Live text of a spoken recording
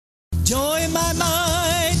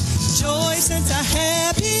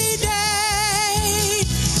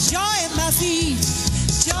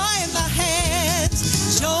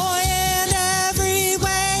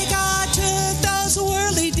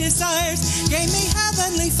gave me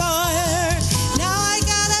heavenly fire. Now I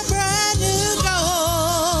got a brand new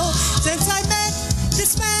goal. Since I met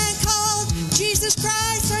this man called Jesus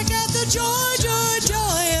Christ, I got the joy, joy,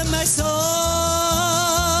 joy in my soul.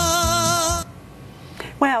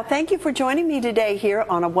 Well, thank you for joining me today here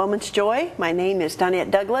on A Woman's Joy. My name is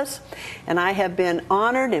Donette Douglas, and I have been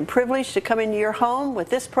honored and privileged to come into your home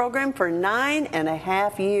with this program for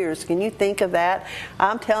 9.5 years. Can you think of that?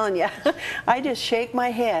 I'm telling you, I just shake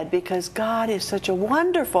my head because God is such a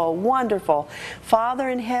wonderful, wonderful Father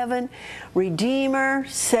in heaven, Redeemer,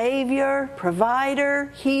 Savior,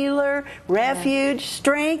 Provider, Healer, Refuge,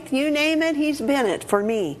 Strength, you name it, He's been it for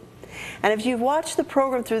me. And if you've watched the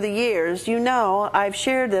program through the years, you know I've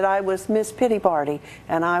shared that I was Miss Pity Party,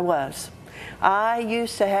 and I was. I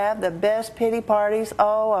used to have the best pity parties,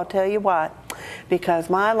 oh, I'll tell you what, because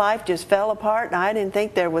my life just fell apart and I didn't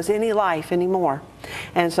think there was any life anymore.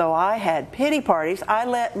 And so I had pity parties. I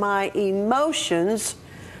let my emotions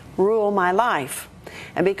rule my life.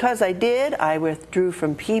 And because I did, I withdrew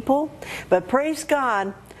from people. But praise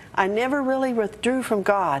God, I never really withdrew from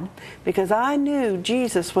God because I knew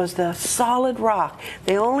Jesus was the solid rock,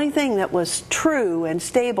 the only thing that was true and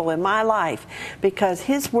stable in my life, because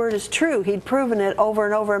His Word is true. He'd proven it over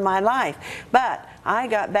and over in my life. But I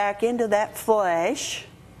got back into that flesh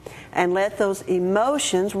and let those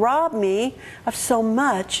emotions rob me of so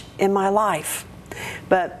much in my life.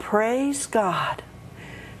 But praise God.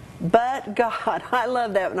 But God, I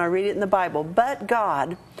love that when I read it in the Bible. But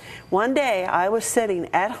God, one day I was sitting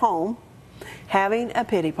at home having a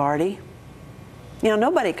pity party. You know,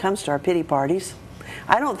 nobody comes to our pity parties.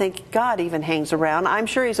 I don't think God even hangs around. I'm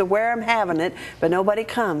sure He's aware I'm having it, but nobody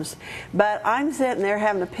comes. But I'm sitting there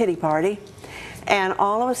having a pity party, and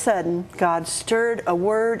all of a sudden, God stirred a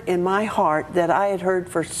word in my heart that I had heard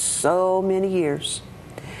for so many years.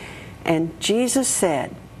 And Jesus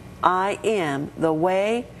said, I am the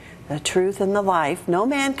way, the truth, and the life. No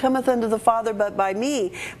man cometh unto the Father but by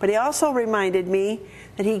me. But He also reminded me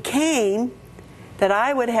that He came that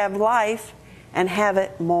I would have life and have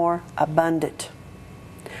it more abundant.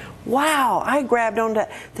 Wow, I grabbed onto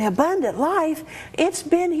the abundant life. It's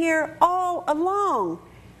been here all along.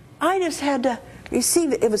 I just had to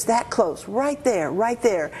receive it. It was that close, right there, right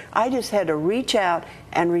there. I just had to reach out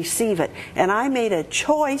and receive it. And I made a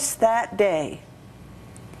choice that day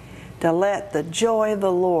to let the joy of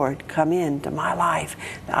the Lord come into my life.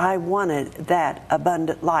 I wanted that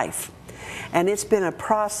abundant life. And it's been a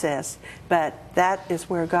process, but that is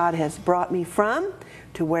where God has brought me from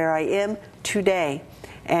to where I am today.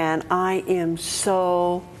 And I am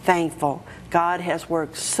so thankful. God has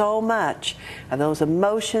worked so much of those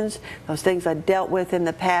emotions, those things I dealt with in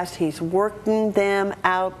the past. He's working them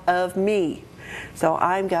out of me. So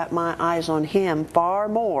I've got my eyes on Him far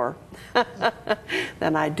more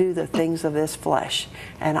than I do the things of this flesh.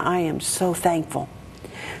 And I am so thankful.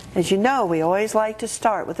 As you know, we always like to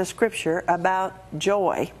start with a scripture about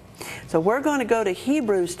joy. So we're going to go to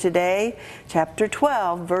Hebrews today, chapter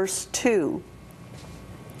 12, verse 2.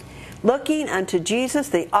 Looking unto Jesus,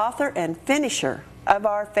 the author and finisher of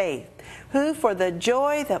our faith, who for the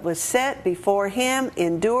joy that was set before Him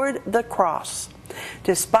endured the cross,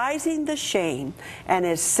 despising the shame, and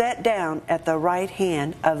is set down at the right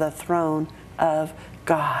hand of the throne of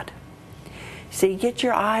God. See, get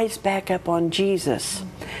your eyes back up on Jesus.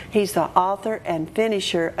 He's the author and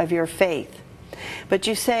finisher of your faith. But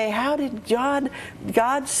you say, how did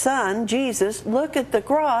God's Son, Jesus, look at the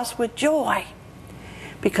cross with joy?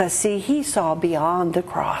 Because, see, He saw beyond the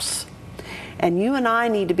cross. And you and I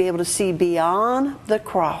need to be able to see beyond the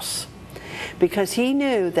cross. Because He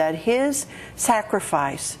knew that His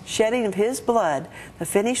sacrifice, shedding of His blood, the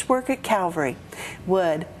finished work at Calvary,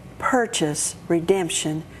 would purchase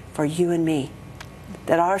redemption for you and me.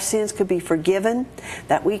 That our sins could be forgiven,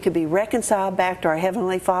 that we could be reconciled back to our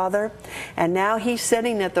Heavenly Father. And now He's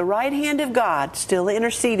sitting at the right hand of God, still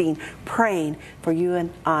interceding, praying for you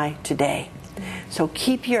and I today. So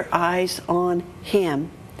keep your eyes on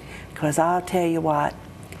Him, because I'll tell you what,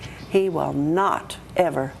 He will not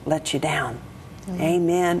ever let you down.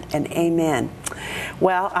 Amen and amen.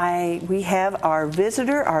 Well, we have our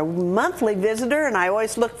visitor, our monthly visitor, and I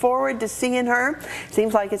always look forward to seeing her.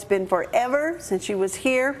 Seems like it's been forever since she was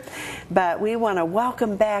here, but we want to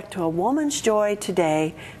welcome back to A Woman's Joy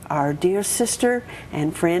today our dear sister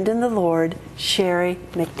and friend in the Lord, Sherry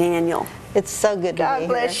McDaniel. It's so good to be here. God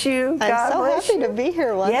bless you. I'm so happy to be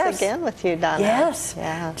here once again with you, Donna. Yes.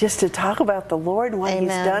 Yeah. Just to talk about the Lord and what He's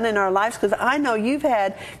done in our lives. Because I know you've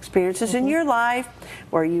had experiences in your life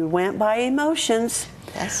where you went by emotions.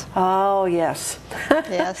 Yes. Oh, yes.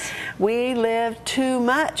 Yes. We live too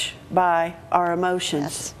much by our emotions.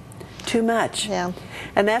 Yes. too much. Yeah.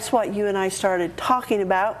 And that's what you and I started talking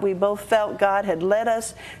about. We both felt God had led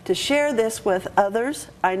us to share this with others.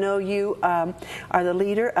 I know you are the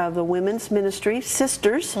leader of the women's ministry,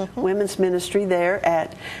 Sisters Women's Ministry there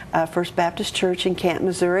at First Baptist Church in Canton,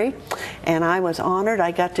 Missouri. And I was honored.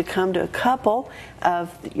 I got to come to a couple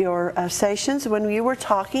of your sessions when you were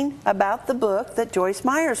talking about the book that Joyce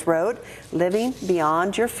Myers wrote, Living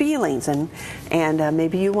Beyond Your Feelings. And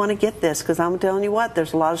maybe you want to get this, because I'm telling you what,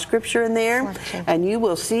 there's a lot of scripture in there, and you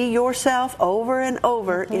will see yourself over and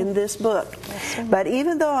over in this book. But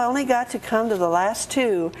even though I only got to come to the last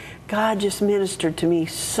two, God just ministered to me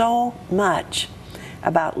so much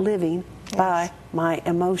about living by my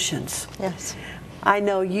emotions. Yes. I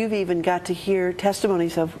know you've even got to hear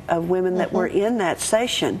testimonies of women that were in that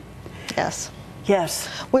session. Yes. Yes.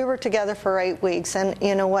 We were together for 8 weeks, and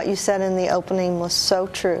you know what you said in the opening was so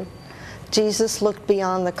true. Jesus looked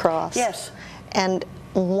beyond the cross. Yes. And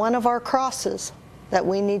one of our crosses that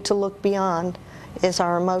we need to look beyond is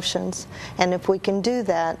our emotions. And if we can do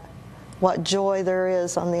that, what joy there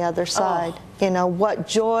is on the other side. You know, what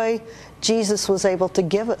joy Jesus was able to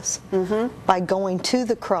give us by going to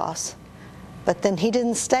the cross. But then he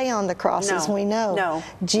didn't stay on the cross, as we know. No.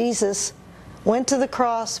 Jesus went to the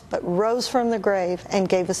cross, but rose from the grave and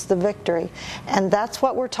gave us the victory. And that's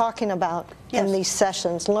what we're talking about in these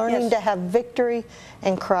sessions, learning to have victory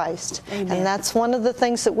in Christ. Amen. And that's one of the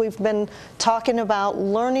things that we've been talking about,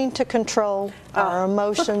 learning to control our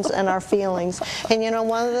emotions and our feelings. And you know,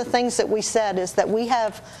 one of the things that we said is that we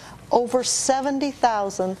have over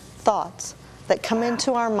 70,000 thoughts that come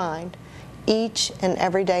into our mind each and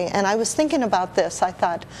every day. And I was thinking about this. I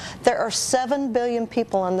thought, there are 7 billion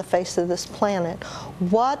people on the face of this planet.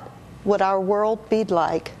 What would our world be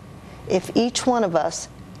like if each one of us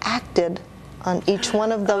acted on each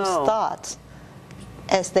one of those thoughts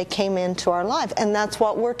as they came into our life? And that's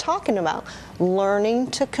what we're talking about, learning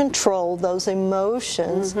to control those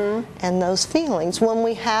emotions and those feelings. When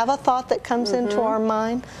we have a thought that comes into our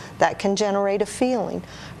mind, that can generate a feeling.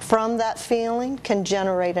 From that feeling can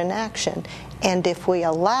generate an action. And if we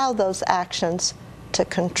allow those actions to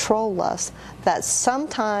control us, that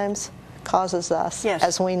sometimes causes us,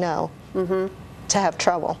 as we know, to have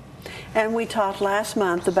trouble. And we talked last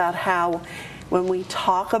month about how when we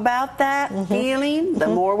talk about that feeling, the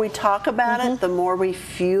more we talk about it, the more we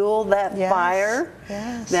fuel that fire,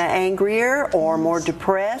 the angrier or more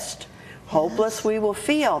depressed, hopeless we will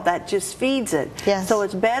feel. That just feeds it. So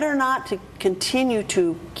it's better not to continue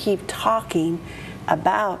to keep talking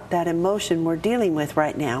about that emotion we're dealing with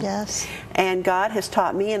right now. And God has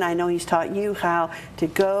taught me, and I know He's taught you, how to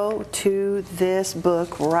go to this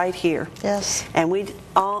book right here. And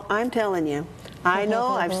I'm telling you, I know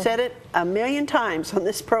I've said it a million times on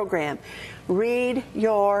this program. Read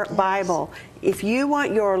your Bible. If you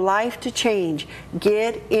want your life to change,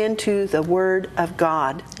 get into the Word of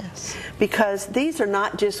God. Because these are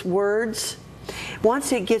not just words.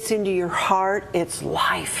 Once it gets into your heart, it's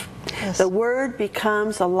life. The Word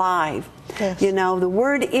becomes alive. You know, the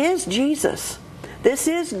Word is Jesus. This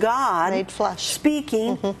is God made flesh,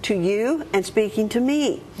 speaking to you and speaking to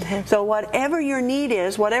me. So whatever your need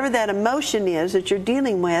is, whatever that emotion is that you're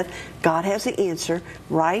dealing with, God has the answer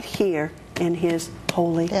right here in His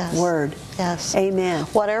holy Word. Amen.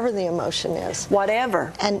 Whatever the emotion is.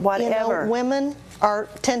 Whatever. And whatever. You know, women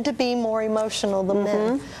tend to be more emotional than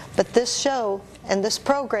men. But this show and this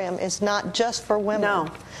program is not just for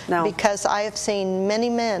women. No. Because I have seen many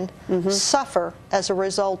men suffer as a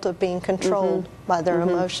result of being controlled by their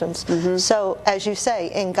emotions. So, as you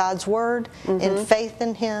say, in God's Word, in faith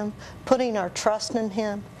in Him, putting our trust in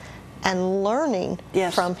Him, and learning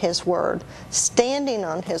from His Word, standing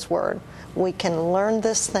on His Word, we can learn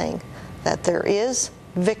this thing, that there is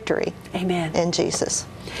victory in Jesus.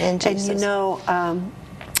 In Jesus. And you know,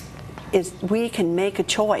 we can make a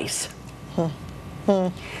choice.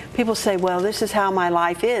 People say, well, this is how my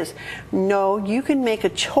life is. No, you can make a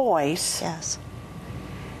choice.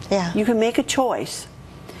 You can make a choice.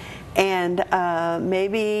 And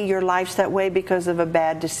maybe your life's that way because of a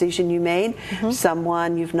bad decision you made,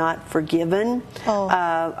 someone you've not forgiven,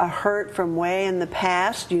 a hurt from way in the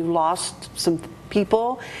past, you lost some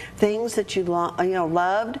people, things that you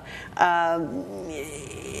loved. But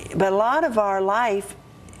a lot of our life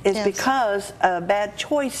is because of bad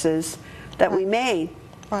choices that we made.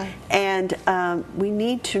 And we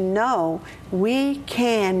need to know we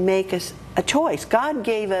can make a choice. God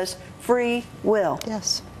gave us free will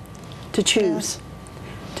to choose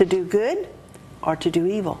to do good or to do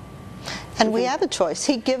evil. And we have a choice.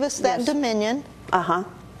 He gave us that dominion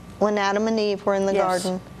when Adam and Eve were in the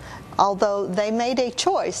garden. although they made a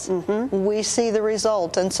choice, we see the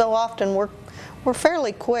result. And so often we're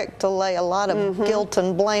fairly quick to lay a lot of guilt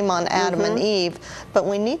and blame on Adam and Eve, but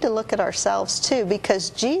we need to look at ourselves too, because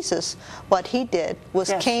Jesus, what he did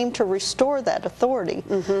was came to restore that authority.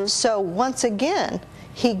 So once again,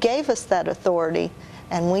 he gave us that authority,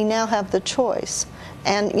 and we now have the choice.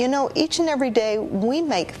 And you know, each and every day we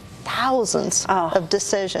make thousands of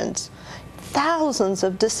decisions,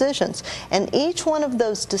 and each one of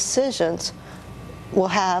those decisions will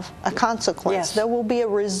have a consequence. There will be a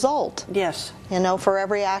result. You know, for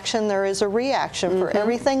every action there is a reaction. For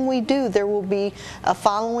everything we do, there will be a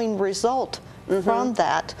following result from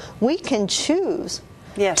that. We can choose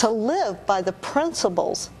to live by the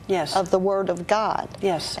principles of the Word of God.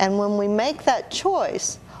 And when we make that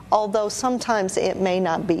choice, although sometimes it may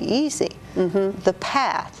not be easy, the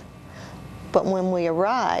path, but when we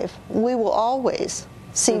arrive, we will always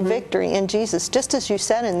see victory in Jesus. Just as you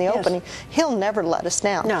said in the opening, he'll never let us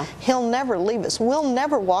down. He'll never leave us. We'll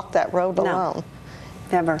never walk that road alone.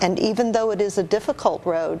 Never. And even though it is a difficult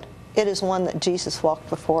road, it is one that Jesus walked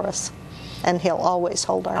before us, and he'll always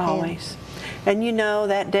hold our hand. And you know,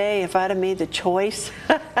 that day, if I'd have made the choice,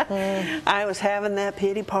 I was having that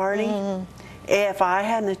pity party. If I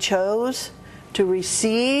hadn't chose to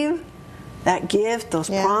receive that gift, those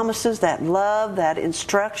promises, that love, that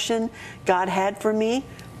instruction God had for me,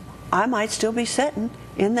 I might still be sitting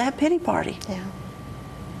in that pity party.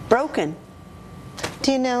 Broken.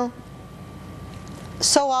 Do you know,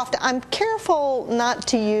 so often, I'm careful not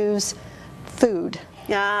to use food.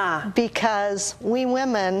 Because we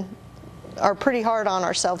women are pretty hard on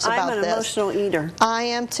ourselves about this. I'm an emotional eater. I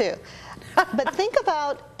am too. But think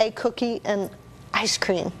about a cookie and ice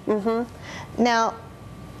cream. Now,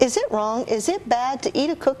 is it wrong? Is it bad to eat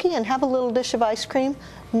a cookie and have a little dish of ice cream?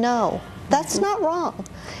 No, that's not wrong.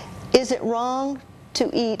 Is it wrong to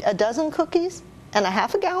eat a dozen cookies and a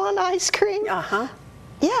half a gallon of ice cream?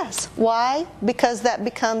 Yes. Why? Because that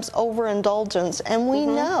becomes overindulgence. And we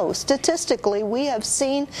know, statistically, we have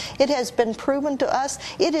seen, it has been proven to us,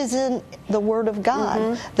 it is in the Word of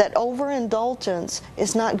God, that overindulgence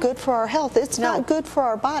is not good for our health. It's not good for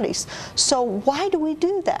our bodies. So why do we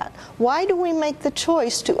do that? Why do we make the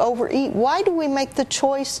choice to overeat? Why do we make the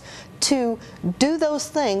choice to do those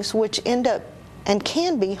things which end up and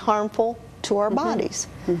can be harmful to our bodies?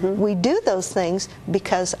 We do those things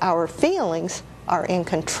because our feelings are in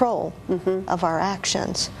control of our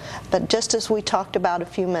actions. But just as we talked about a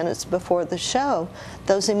few minutes before the show,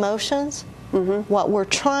 those emotions, what we're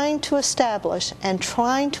trying to establish and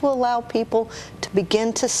trying to allow people to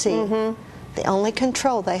begin to see, the only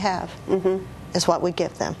control they have is what we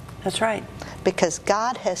give them. That's right. Because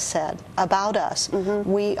God has said about us,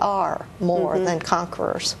 we are more than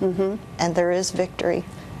conquerors. And there is victory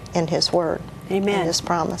in His Word. Amen. In His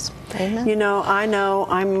promise. Amen. You know I'm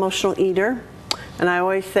an emotional eater. And I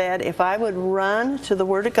always said, if I would run to the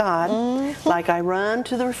Word of God like I run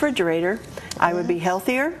to the refrigerator, I would be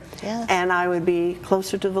healthier and I would be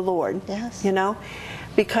closer to the Lord. You know,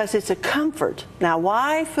 because it's a comfort. Now,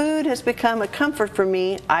 why food has become a comfort for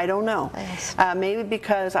me, I don't know. Maybe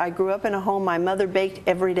because I grew up in a home my mother baked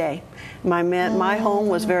every day. My home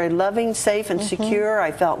was very loving, safe, and secure.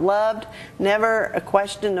 I felt loved. Never a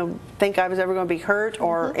question to think I was ever going to be hurt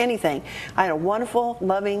or anything. I had a wonderful,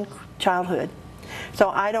 loving childhood. So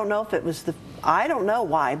I don't know if it was I don't know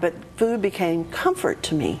why, but food became comfort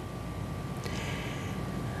to me.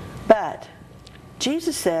 But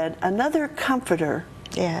Jesus said, another comforter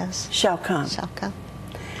shall come.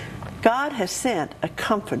 God has sent a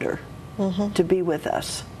comforter to be with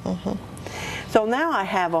us. So now I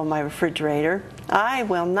have on my refrigerator, I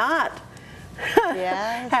will not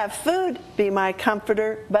have food be my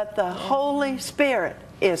comforter, but the Holy Spirit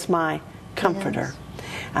is my comforter.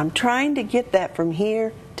 I'm trying to get that from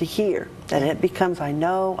here to here, that it becomes, I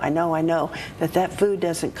know that food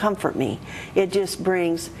doesn't comfort me. It just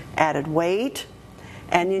brings added weight,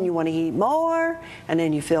 and then you want to eat more, and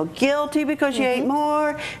then you feel guilty because you ate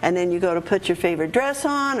more, and then you go to put your favorite dress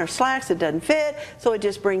on or slacks, it doesn't fit, so it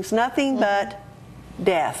just brings nothing but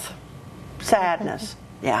death, sadness.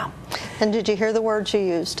 And did you hear the words you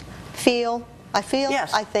used? Feel, I feel,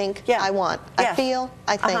 I think, I want. I feel,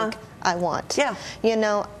 I think, I want. You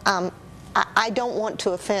know, I don't want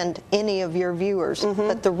to offend any of your viewers,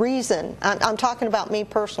 but the reason, I'm talking about me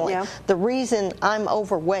personally, the reason I'm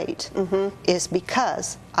overweight is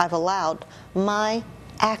because I've allowed my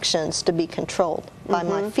actions to be controlled by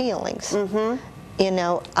my feelings. You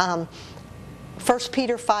know, 1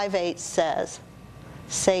 Peter 5:8 says,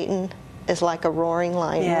 Satan is like a roaring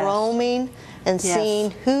lion, Yes. roaming and Yes.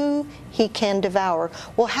 seeing who he can devour.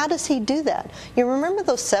 Well, how does he do that? You remember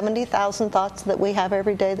those 70,000 thoughts that we have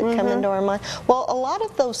every day that come into our mind? Well, a lot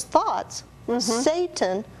of those thoughts,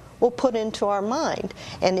 Satan will put into our mind.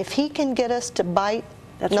 And if he can get us to bite,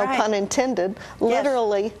 That's no right. pun intended,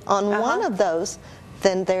 literally on one of those,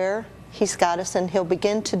 then there he's got us and he'll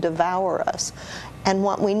begin to devour us. And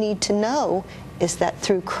what we need to know is that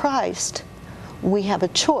through Christ, we have a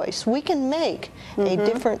choice. We can make a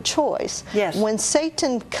different choice. Yes. When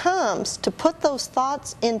Satan comes to put those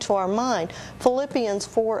thoughts into our mind, Philippians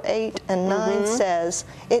 4:8 and 9 says,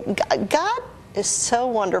 God is so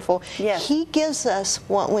wonderful. Yes. He gives us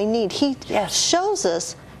what we need. He Yes. shows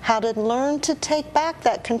us how to learn to take back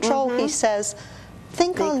that control. He says,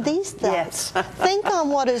 think on these things. Yes. Think on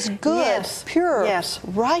what is good, Yes. pure, Yes.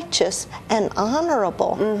 righteous, and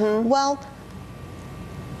honorable. Well,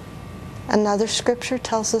 another scripture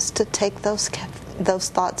tells us to take those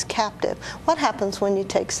thoughts captive. What happens when you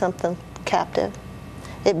take something captive?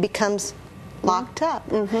 It becomes locked up.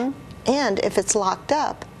 And if it's locked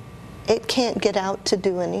up, it can't get out to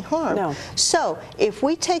do any harm. No. So if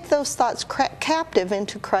we take those thoughts captive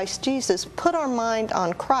into Christ Jesus, put our mind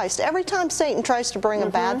on Christ, every time Satan tries to bring a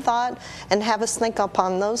bad thought and have us think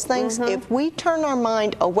upon those things, if we turn our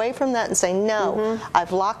mind away from that and say, no,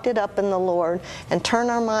 I've locked it up in the Lord, and turn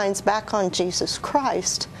our minds back on Jesus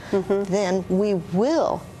Christ, then we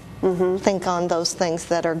will think on those things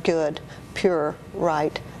that are good, pure,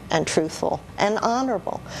 right, and truthful and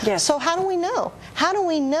honorable. Yes. So how do we know? How do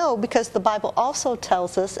we know? Because the Bible also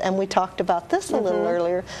tells us, and we talked about this a little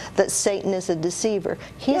earlier, that Satan is a deceiver.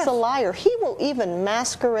 He's Yes. a liar. He will even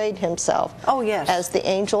masquerade himself as the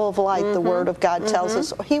angel of light. The Word of God tells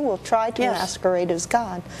us he will try to masquerade as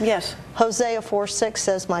God. Yes. Hosea 4:6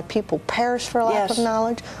 says, my people perish for lack Yes. of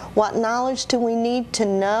knowledge. What knowledge do we need to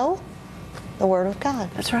know? The Word of God.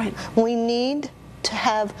 That's right. We need to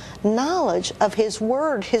have knowledge of His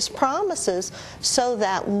Word, His promises, so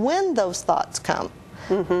that when those thoughts come,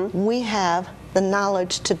 we have the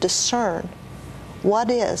knowledge to discern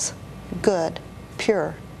what is good,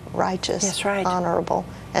 pure, righteous, That's right. honorable,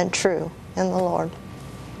 and true in the Lord.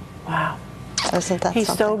 Wow. Isn't that He's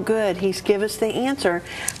something? so good. He's give us the answer.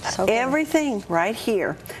 So good. Everything right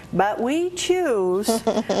here. But we choose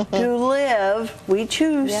to live, we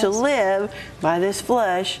choose to Yes. live by this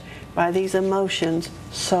flesh, by these emotions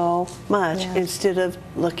so much Yes. instead of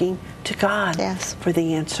looking to God Yes. for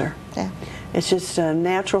the answer. Yeah. It's just a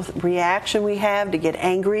natural reaction we have to get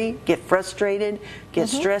angry, get frustrated, get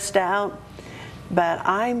stressed out. But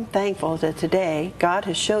I'm thankful that today God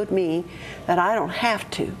has showed me that I don't have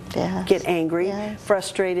to Yes. get angry, Yes.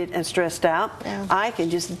 frustrated, and stressed out. Yeah. I can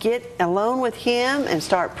just get alone with Him and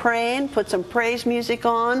start praying, put some praise music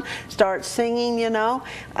on, start singing,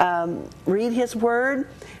 read His Word,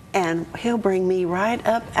 and He'll bring me right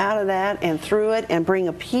up out of that and through it and bring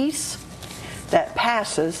a peace that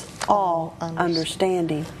passes all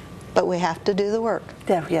understanding. But we have to do the work.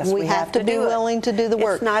 Yeah, yes, we have to be do it. willing to do the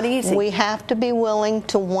work. It's not easy. We have to be willing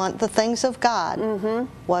to want the things of God.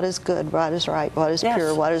 What is good, what is right, what is Yes.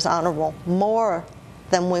 pure, what is honorable, more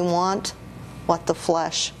than we want what the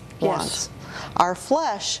flesh wants. Our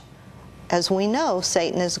flesh, as we know,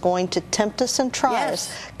 Satan is going to tempt us and try us.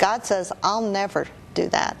 God says, I'll never do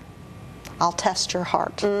that. I'll test your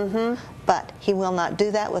heart. But He will not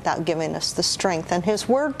do that without giving us the strength. And His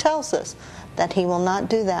Word tells us that He will not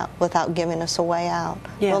do that without giving us a way out.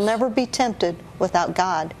 Yes. We'll never be tempted without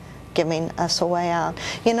God giving us a way out.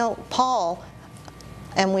 Paul,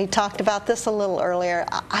 and we talked about this a little earlier,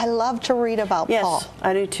 I love to read about Paul. Yes,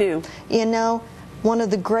 I do too. One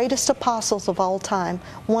of the greatest apostles of all time,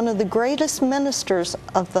 one of the greatest ministers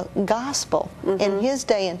of the gospel in his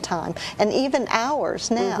day and time, and even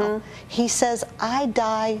ours now, he says, I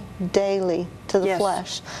die daily to the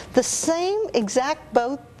flesh. The same exact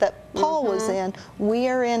boat that Paul was in, we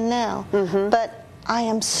are in now. But I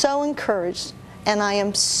am so encouraged, and I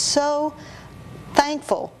am so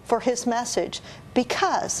thankful for his message,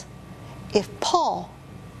 because if Paul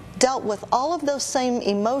dealt with all of those same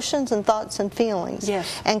emotions and thoughts and feelings,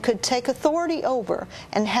 and could take authority over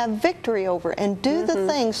and have victory over and do the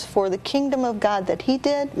things for the kingdom of God that he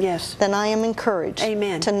did, then I am encouraged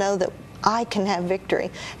to know that I can have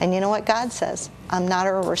victory. And you know what God says? I'm not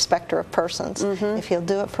a respecter of persons. If He'll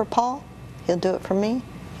do it for Paul, He'll do it for me,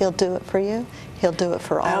 He'll do it for you, He'll do it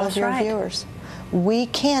for all of your viewers. We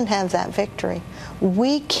can have that victory.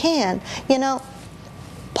 We can.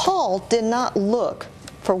 Paul did not look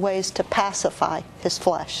for ways to pacify his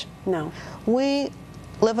flesh. No. We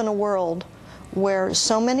live in a world where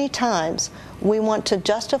so many times we want to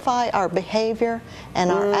justify our behavior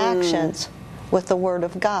and our actions with the Word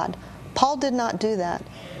of God. Paul did not do that.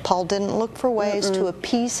 Paul didn't look for ways to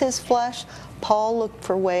appease his flesh. Paul looked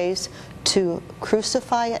for ways to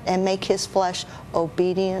crucify it and make his flesh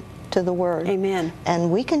obedient to the Word. Amen.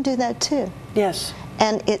 And we can do that too. Yes.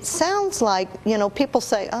 And it sounds like, you know, people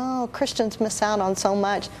say, oh, Christians miss out on so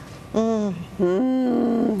much. No,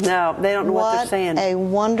 they don't know what they're saying. What a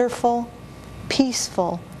wonderful,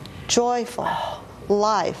 peaceful, joyful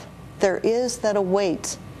life there is that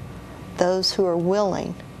awaits those who are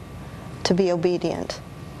willing to be obedient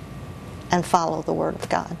and follow the Word of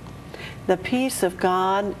God. The peace of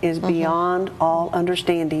God is beyond all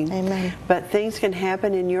understanding. Amen. But things can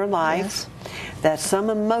happen in your life that some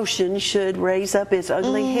emotion should raise up its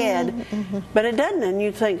ugly head, but it doesn't. And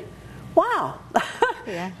you think, wow,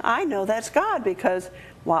 I know that's God, because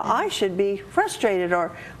I should be frustrated,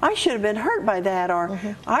 or I should have been hurt by that, or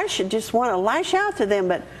I should just want to lash out to them,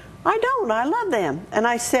 but I don't. I love them. And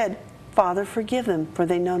I said, Father, forgive them, for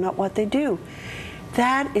they know not what they do.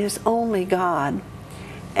 That is only God.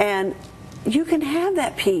 And you can have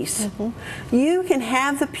that peace. You can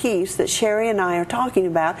have the peace that Sherry and I are talking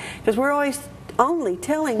about, because we're always only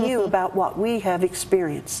telling you about what we have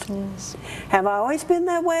experienced. Yes. Have I always been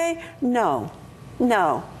that way? No.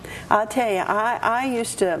 No. I'll tell you, I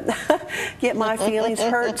used to get my feelings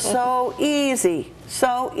hurt so easy,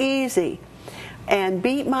 and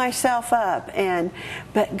beat myself up.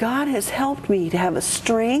 But God has helped me to have a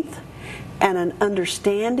strength and an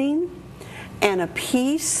understanding and a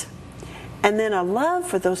peace, and then a love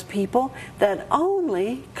for those people that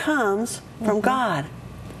only comes from God.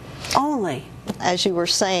 Only. As you were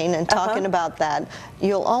saying and talking about that,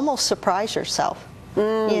 you'll almost surprise yourself.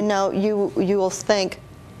 You know, you will think,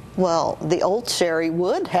 well, the old Sherry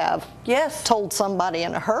would have told somebody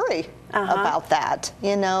in a hurry about that,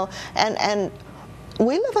 you know. And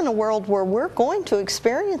we live in a world where we're going to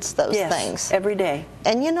experience those things. Every day.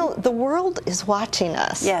 And you know, the world is watching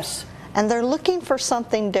us. Yes. And they're looking for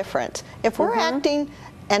something different. If we're acting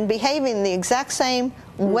and behaving the exact same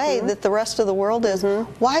way that the rest of the world is,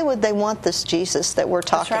 why would they want this Jesus that we're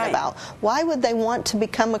talking about? Why would they want to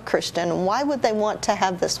become a Christian? And why would they want to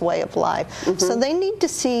have this way of life? So they need to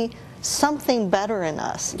see something better in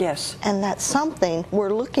us. Yes. And that something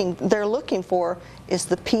they're looking for is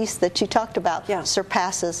the peace that you talked about.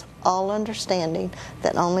 Surpasses all understanding,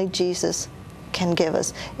 that only Jesus can give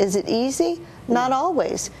us. Is it easy? Not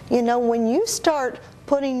always. You know, when you start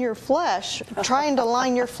putting your flesh, trying to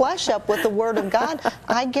line your flesh up with the Word of God,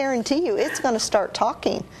 I guarantee you it's going to start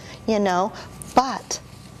talking, you know. But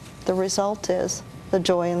the result is the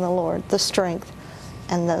joy in the Lord, the strength,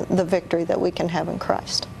 and the victory that we can have in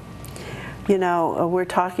Christ. You know, we're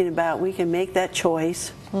talking about we can make that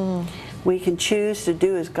choice. We can choose to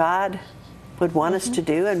do as God would want us to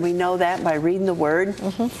do, and we know that by reading the Word.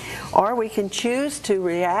 Or we can choose to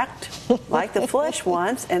react like the flesh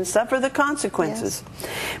wants and suffer the consequences.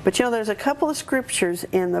 But you know, there's a couple of scriptures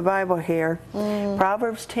in the Bible here.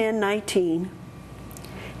 Proverbs 10:19.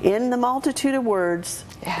 In the multitude of words,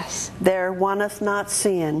 there wanteth not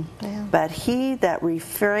sin, but he that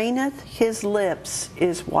refraineth his lips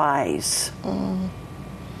is wise.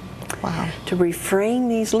 Wow. To refrain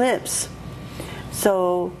these lips.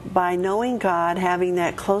 So by knowing God, having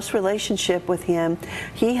that close relationship with Him,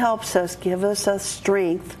 He helps us, give us a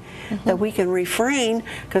strength that we can refrain.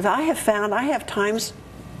 Because I have found, I have times,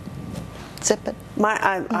 zip it.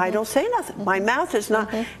 I don't say nothing. My mouth is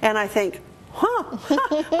not, and I think,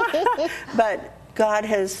 but God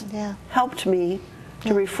has helped me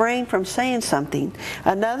to refrain from saying something.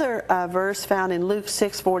 Another verse found in Luke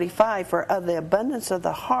 6:45, for of the abundance of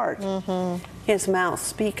the heart, his mouth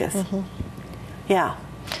speaketh. Yeah.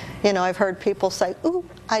 You know, I've heard people say, ooh,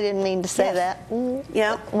 I didn't mean to say that.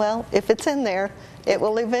 Yeah. Well, if it's in there, it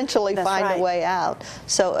will eventually find a way out.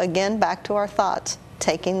 So again, back to our thoughts.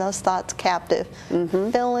 Taking those thoughts captive.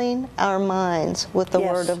 Filling our minds with the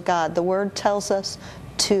Word of God. The Word tells us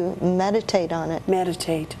to meditate on it.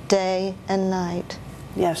 Meditate. Day and night.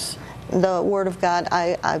 Yes. The Word of God,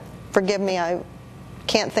 forgive me, I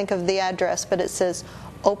can't think of the address, but it says,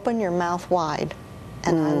 open your mouth wide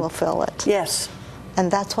and I will fill it. Yes. And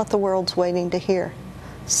that's what the world's waiting to hear.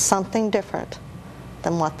 Something different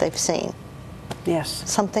than what they've seen. Yes.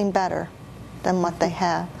 Something better than what they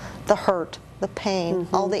have. The hurt, the pain,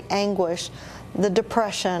 all the anguish, the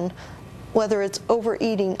depression, whether it's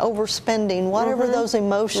overeating, overspending, whatever those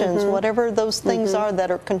emotions, whatever those things are that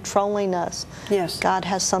are controlling us. Yes. God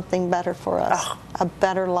has something better for us, a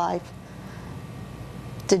better life.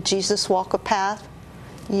 Did Jesus walk a path?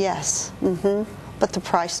 Yes. But the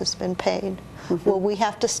price has been paid. Will we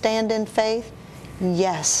have to stand in faith?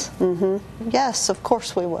 Yes. Yes, of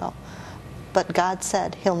course we will. But God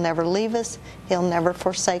said He'll never leave us. He'll never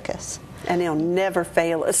forsake us. And He'll never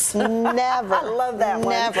fail us. Never. I love that one.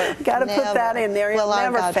 Never. Got to put that in there. He'll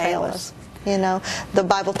never fail us. You know, the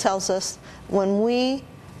Bible tells us when we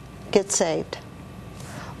get saved,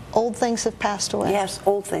 old things have passed away. Yes,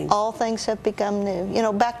 old things. All things have become new. You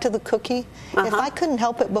know, back to the cookie. If I couldn't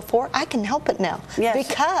help it before, I can help it now. Yes.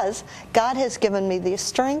 Because God has given me the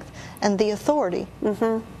strength and the authority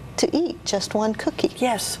to eat just one cookie.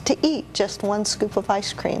 Yes. To eat just one scoop of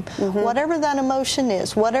ice cream. Whatever that emotion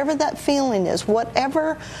is, whatever that feeling is,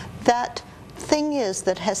 whatever that thing is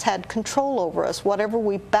that has had control over us, whatever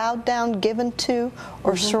we bowed down, given to,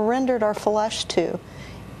 or surrendered our flesh to,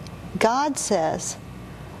 God says,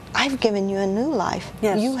 I've given you a new life.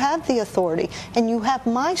 Yes. You have the authority, and you have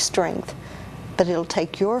my strength, but it'll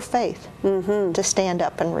take your faith to stand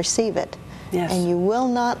up and receive it. Yes. And you will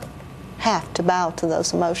not have to bow to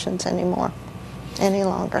those emotions anymore, any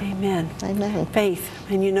longer. Amen. Amen. Faith.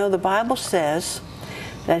 And you know, the Bible says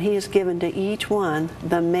that He has given to each one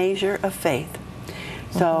the measure of faith.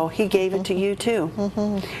 So He gave it to you too.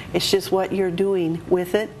 It's just what you're doing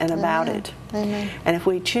with it and about it. Amen. And if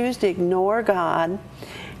we choose to ignore God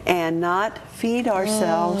and not feed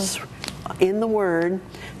ourselves in the Word,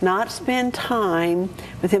 not spend time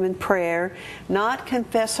with Him in prayer, not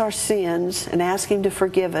confess our sins and ask Him to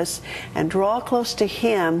forgive us, and draw close to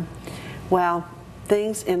Him, well,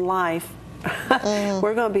 things in life,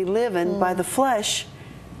 we're going to be living by the flesh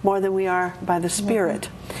more than we are by the Spirit.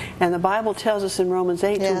 And the Bible tells us in Romans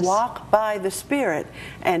 8 to walk by the Spirit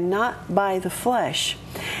and not by the flesh.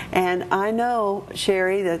 And I know,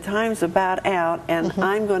 Sherry, the time's about out, and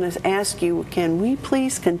I'm going to ask you, can we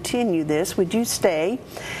please continue this? Would you stay?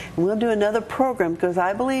 And we'll do another program, because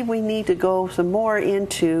I believe we need to go some more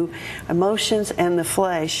into emotions and the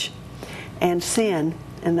flesh and sin,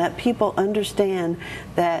 and that people understand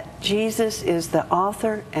that Jesus is the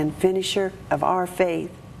author and finisher of our faith.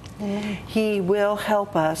 He will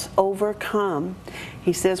help us overcome.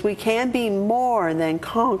 He says we can be more than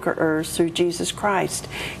conquerors through Jesus Christ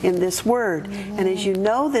in this Word. And as you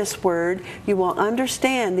know this Word, you will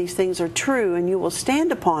understand these things are true, and you will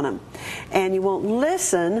stand upon them. And you won't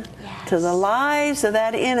listen to the lies of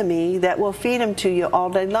that enemy that will feed them to you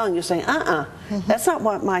all day long. You'll say, that's not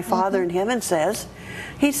what my Father in heaven says.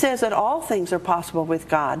 He says that all things are possible with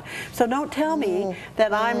God. So don't tell me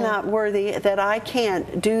that I'm not worthy, that I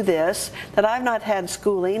can't do this, that I've not had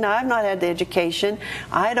schooling, I've not had the education,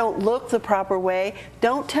 I don't look the proper way.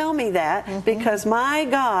 Don't tell me that, because my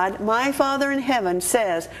God, my Father in heaven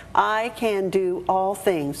says, I can do all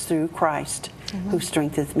things through Christ who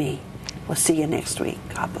strengtheneth me. We'll see you next week.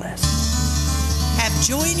 God bless. Have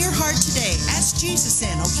joy in your heart today. Ask Jesus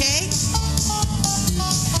in, okay?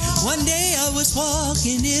 One day I was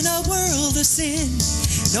walking in a world of sin,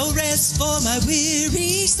 no rest for my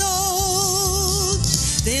weary soul.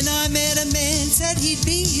 Then I met a man, said he'd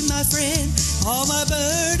be my friend, all my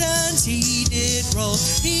burdens he did roll.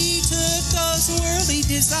 He took those worldly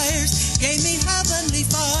desires, gave me heavenly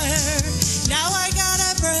fire. Now I got